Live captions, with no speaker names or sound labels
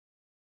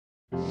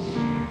Hi,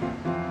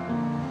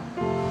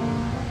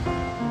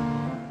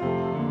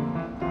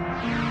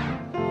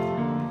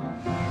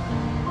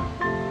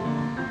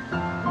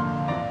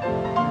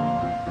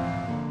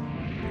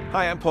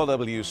 I'm Paul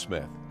W.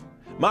 Smith.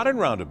 Modern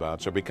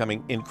roundabouts are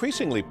becoming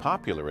increasingly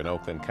popular in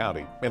Oakland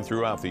County and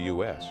throughout the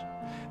U.S.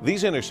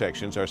 These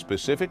intersections are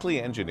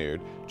specifically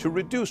engineered to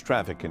reduce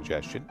traffic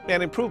congestion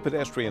and improve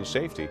pedestrian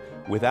safety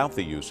without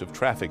the use of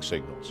traffic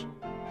signals.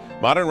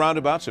 Modern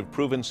roundabouts have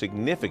proven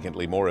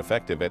significantly more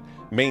effective at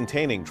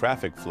maintaining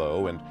traffic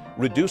flow and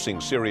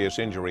reducing serious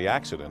injury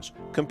accidents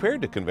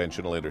compared to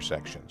conventional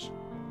intersections.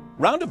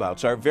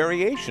 Roundabouts are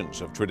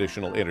variations of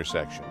traditional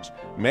intersections,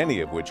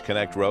 many of which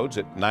connect roads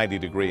at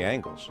 90-degree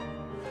angles.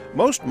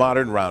 Most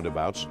modern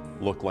roundabouts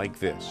look like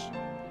this.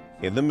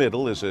 In the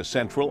middle is a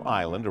central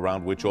island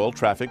around which all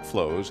traffic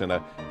flows in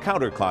a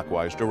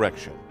counterclockwise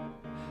direction.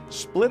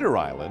 Splitter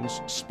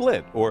islands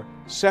split or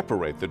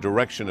separate the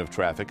direction of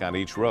traffic on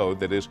each road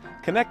that is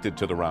connected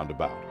to the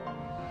roundabout.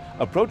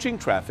 Approaching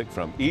traffic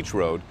from each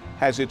road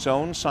has its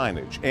own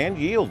signage and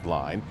yield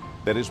line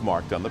that is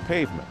marked on the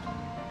pavement.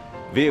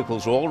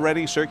 Vehicles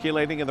already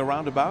circulating in the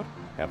roundabout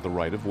have the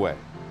right of way.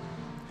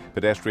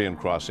 Pedestrian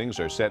crossings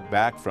are set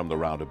back from the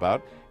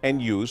roundabout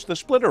and use the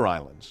splitter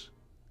islands.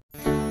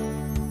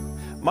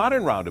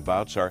 Modern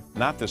roundabouts are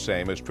not the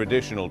same as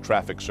traditional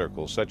traffic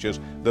circles such as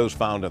those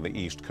found on the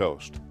East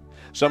Coast.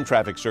 Some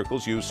traffic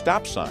circles use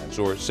stop signs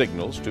or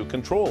signals to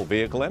control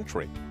vehicle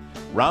entry.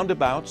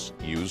 Roundabouts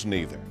use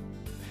neither.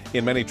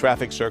 In many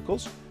traffic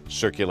circles,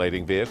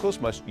 circulating vehicles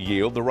must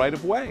yield the right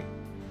of way.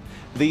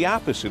 The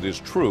opposite is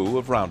true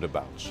of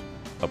roundabouts.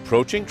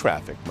 Approaching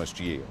traffic must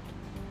yield.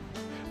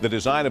 The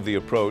design of the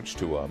approach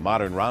to a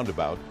modern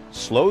roundabout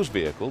slows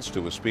vehicles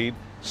to a speed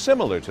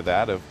similar to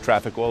that of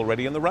traffic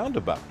already in the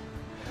roundabout.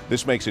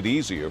 This makes it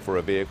easier for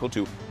a vehicle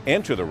to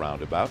enter the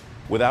roundabout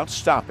without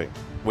stopping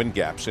when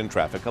gaps in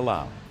traffic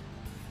allow.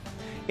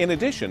 In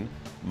addition,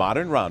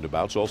 modern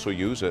roundabouts also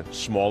use a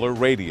smaller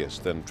radius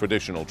than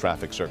traditional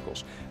traffic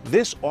circles.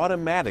 This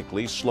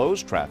automatically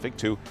slows traffic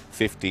to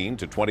 15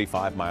 to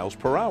 25 miles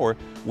per hour,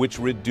 which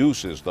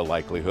reduces the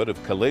likelihood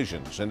of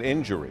collisions and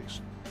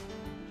injuries.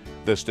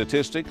 The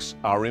statistics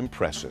are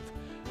impressive.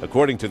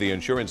 According to the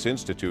Insurance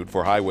Institute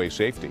for Highway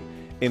Safety,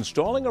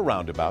 installing a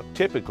roundabout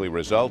typically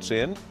results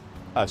in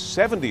a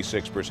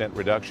 76%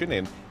 reduction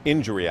in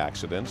injury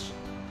accidents,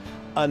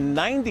 a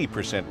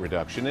 90%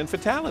 reduction in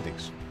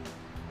fatalities,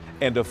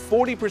 and a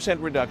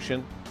 40%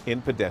 reduction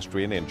in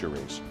pedestrian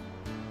injuries.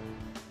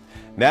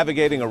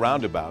 Navigating a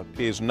roundabout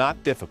is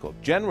not difficult.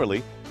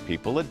 Generally,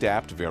 people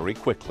adapt very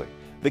quickly.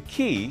 The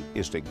key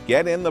is to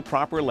get in the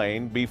proper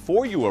lane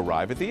before you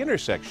arrive at the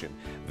intersection,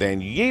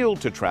 then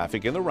yield to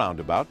traffic in the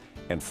roundabout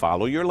and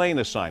follow your lane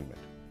assignment.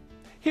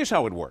 Here's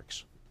how it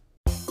works.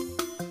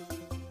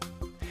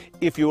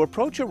 If you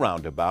approach a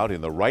roundabout in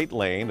the right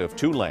lane of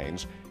two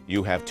lanes,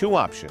 you have two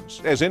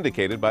options, as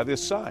indicated by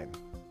this sign.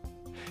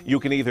 You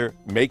can either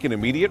make an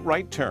immediate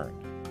right turn,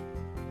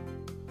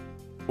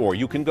 or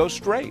you can go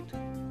straight.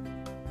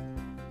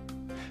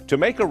 To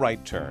make a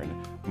right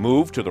turn,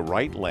 move to the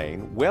right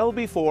lane well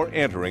before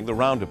entering the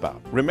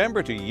roundabout.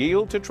 Remember to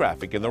yield to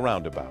traffic in the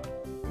roundabout.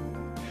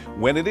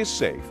 When it is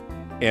safe,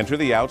 enter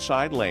the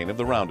outside lane of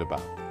the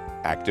roundabout.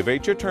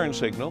 Activate your turn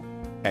signal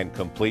and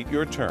complete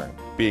your turn,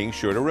 being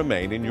sure to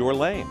remain in your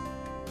lane.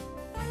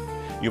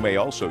 You may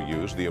also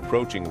use the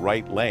approaching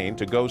right lane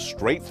to go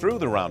straight through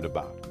the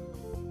roundabout.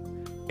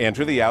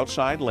 Enter the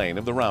outside lane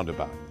of the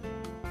roundabout.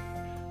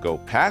 Go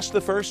past the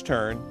first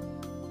turn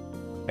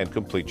and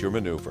complete your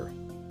maneuver.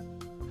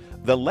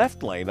 The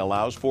left lane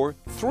allows for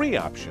three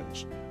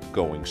options: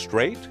 going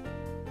straight,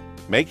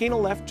 making a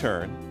left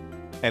turn,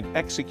 and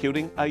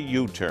executing a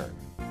U-turn.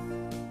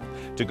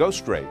 To go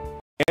straight,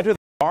 enter the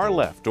far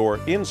left or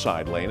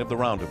inside lane of the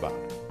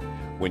roundabout.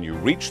 When you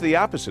reach the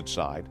opposite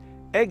side,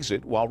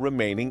 exit while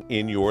remaining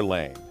in your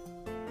lane.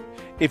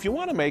 If you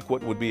want to make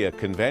what would be a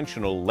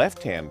conventional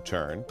left-hand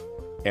turn,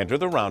 enter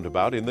the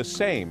roundabout in the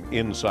same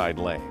inside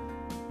lane.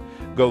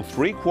 Go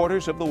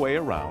 3/4 of the way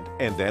around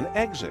and then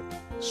exit,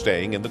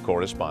 staying in the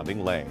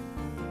corresponding lane.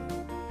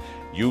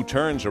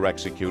 U-turns are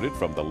executed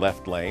from the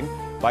left lane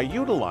by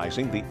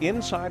utilizing the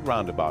inside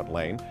roundabout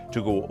lane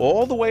to go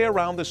all the way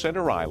around the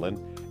center island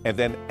and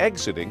then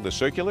exiting the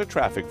circular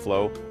traffic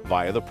flow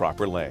via the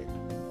proper lane.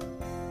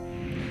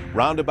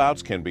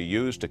 Roundabouts can be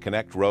used to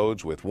connect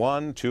roads with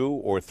 1, 2,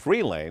 or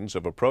 3 lanes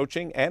of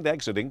approaching and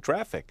exiting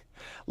traffic.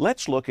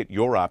 Let's look at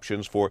your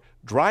options for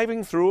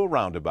driving through a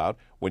roundabout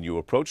when you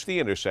approach the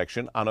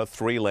intersection on a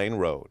 3-lane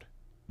road.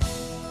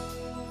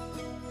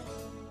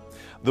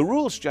 The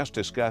rules just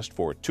discussed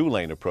for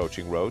 2-lane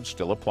approaching roads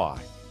still apply.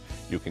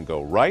 You can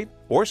go right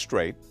or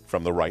straight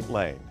from the right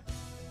lane,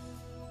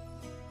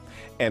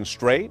 and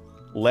straight,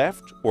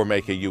 left, or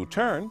make a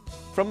U-turn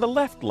from the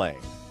left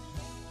lane.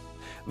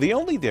 The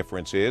only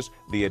difference is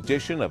the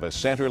addition of a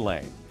center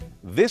lane.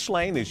 This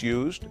lane is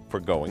used for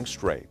going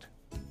straight.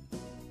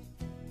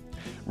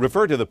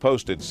 Refer to the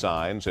posted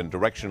signs and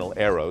directional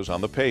arrows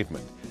on the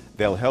pavement.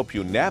 They'll help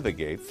you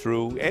navigate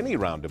through any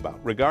roundabout,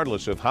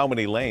 regardless of how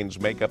many lanes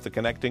make up the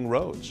connecting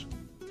roads.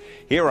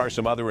 Here are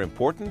some other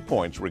important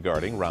points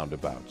regarding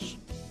roundabouts.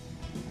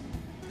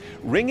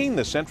 Ringing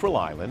the central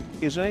island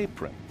is an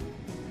apron.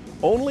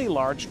 Only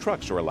large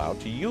trucks are allowed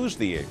to use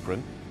the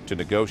apron to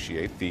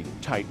negotiate the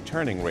tight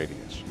turning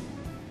radius.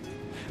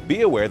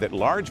 Be aware that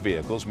large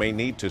vehicles may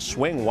need to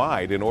swing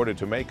wide in order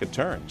to make a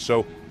turn,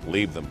 so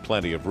leave them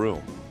plenty of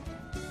room.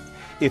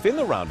 If in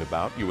the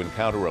roundabout you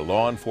encounter a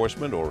law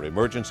enforcement or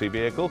emergency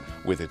vehicle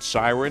with its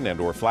siren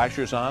and/or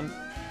flashers on,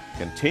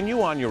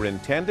 continue on your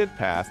intended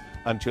path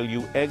until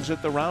you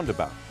exit the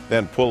roundabout,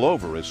 then pull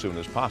over as soon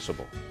as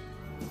possible.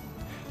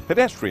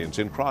 Pedestrians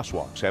in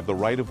crosswalks have the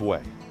right of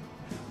way.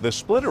 The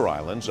splitter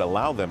islands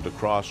allow them to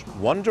cross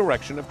one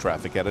direction of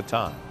traffic at a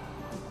time.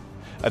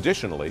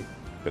 Additionally,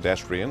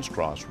 pedestrians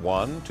cross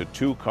 1 to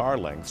 2 car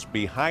lengths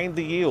behind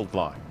the yield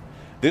line.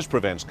 This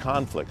prevents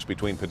conflicts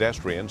between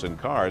pedestrians and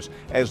cars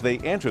as they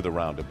enter the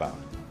roundabout.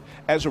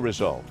 As a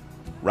result,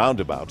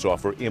 roundabouts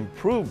offer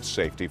improved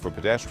safety for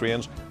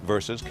pedestrians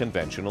versus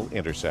conventional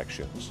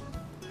intersections.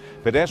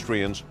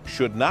 Pedestrians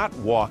should not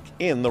walk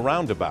in the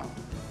roundabout.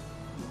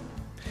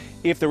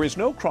 If there is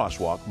no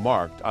crosswalk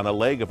marked on a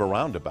leg of a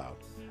roundabout,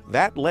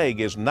 that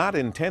leg is not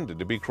intended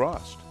to be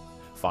crossed.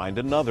 Find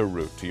another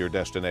route to your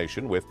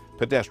destination with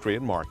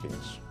pedestrian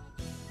markings.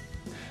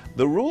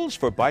 The rules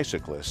for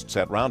bicyclists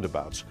at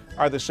roundabouts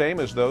are the same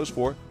as those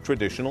for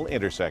traditional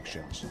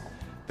intersections.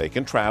 They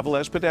can travel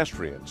as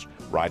pedestrians,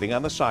 riding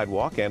on the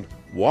sidewalk and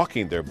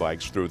walking their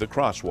bikes through the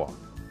crosswalk.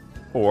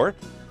 Or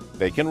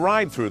they can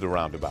ride through the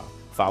roundabout,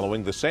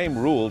 following the same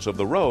rules of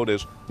the road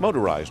as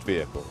motorized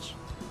vehicles.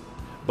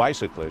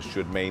 Bicyclists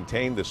should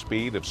maintain the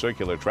speed of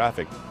circular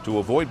traffic to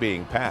avoid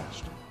being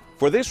passed.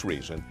 For this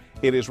reason,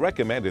 it is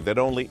recommended that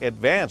only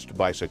advanced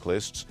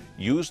bicyclists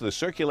use the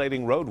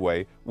circulating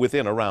roadway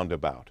within a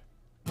roundabout.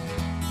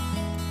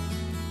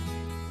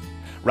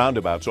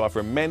 Roundabouts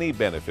offer many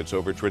benefits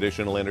over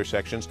traditional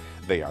intersections.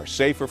 They are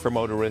safer for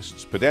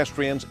motorists,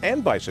 pedestrians,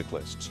 and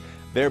bicyclists.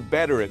 They're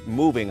better at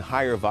moving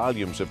higher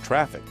volumes of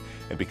traffic.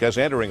 And because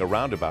entering a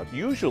roundabout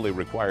usually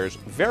requires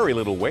very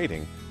little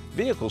waiting,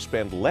 vehicles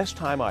spend less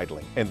time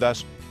idling and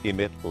thus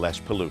emit less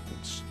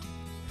pollutants.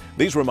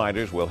 These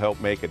reminders will help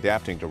make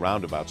adapting to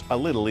roundabouts a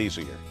little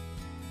easier.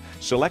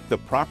 Select the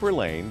proper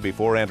lane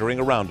before entering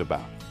a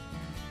roundabout.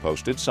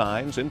 Posted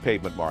signs and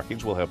pavement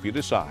markings will help you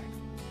decide.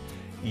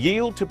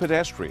 Yield to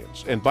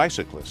pedestrians and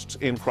bicyclists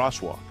in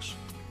crosswalks.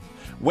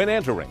 When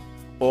entering,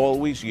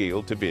 always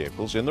yield to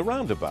vehicles in the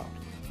roundabout.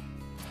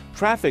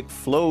 Traffic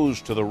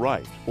flows to the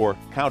right or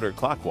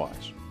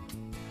counterclockwise.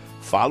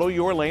 Follow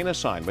your lane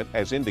assignment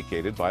as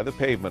indicated by the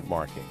pavement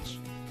markings.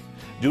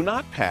 Do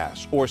not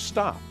pass or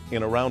stop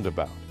in a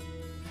roundabout.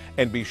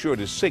 And be sure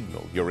to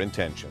signal your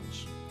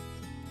intentions.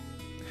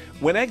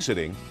 When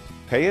exiting,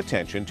 pay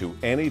attention to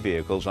any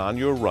vehicles on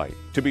your right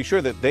to be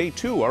sure that they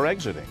too are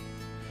exiting.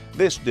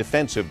 This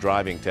defensive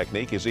driving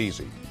technique is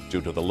easy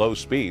due to the low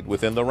speed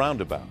within the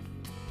roundabout.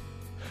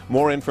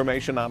 More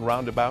information on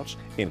roundabouts,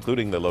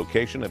 including the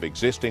location of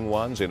existing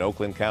ones in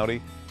Oakland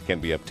County, can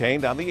be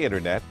obtained on the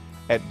internet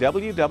at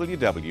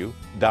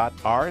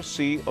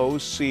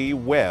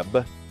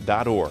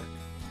www.rcocweb.org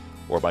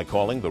or by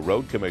calling the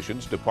Road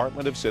Commission's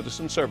Department of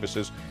Citizen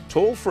Services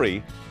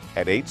toll-free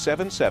at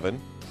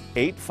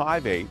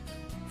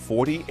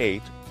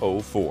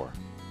 877-858-4804.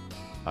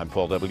 I'm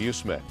Paul W.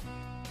 Smith.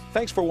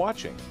 Thanks for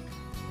watching.